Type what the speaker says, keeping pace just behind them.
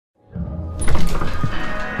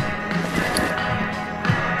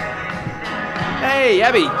Hey,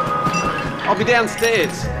 Abby. I'll be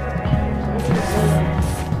downstairs.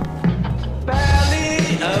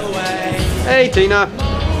 Hey, Tina.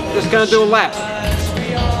 Just going to do a lap.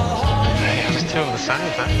 Hey, I was doing the same,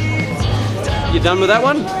 man. You done with that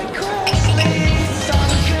one?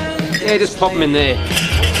 Yeah, just pop them in there.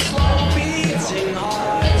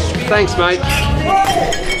 Thanks, mate.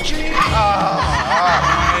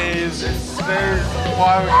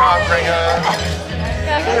 Why we can't bring her?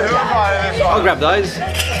 I'll grab those.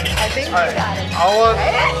 I think you got it. I want.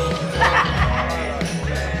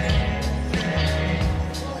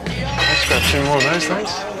 Let's grab 2 more of those,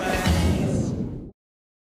 thanks.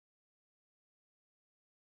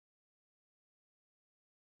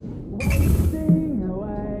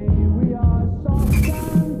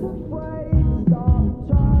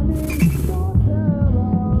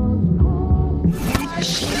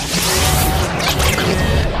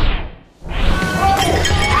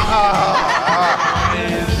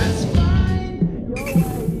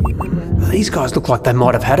 These guys look like they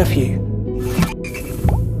might have had a few.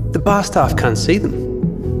 The bar staff can't see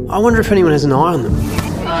them. I wonder if anyone has an eye on them.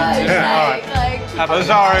 Yeah, alright.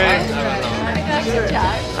 Sorry.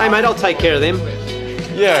 Hey mate, I'll take care of them.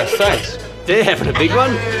 Yeah, thanks. They're having a big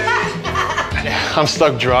one. I'm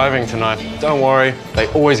stuck driving tonight. Don't worry, they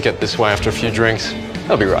always get this way after a few drinks.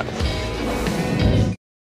 They'll be right.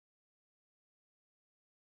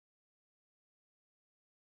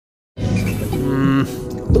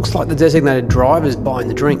 Looks like the designated driver's buying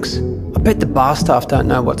the drinks. I bet the bar staff don't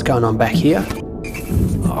know what's going on back here.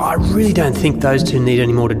 I really don't think those two need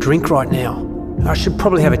any more to drink right now. I should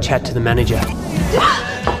probably have a chat to the manager.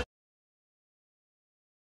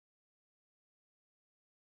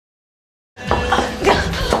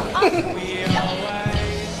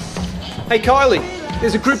 Hey Kylie,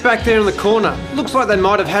 there's a group back there in the corner. Looks like they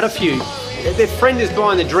might have had a few. Their friend is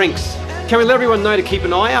buying the drinks. Can we let everyone know to keep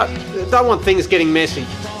an eye out? Don't want things getting messy.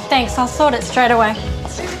 Thanks, I'll sort it straight away.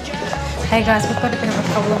 Hey guys, we've got a bit of a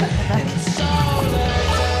problem at the back.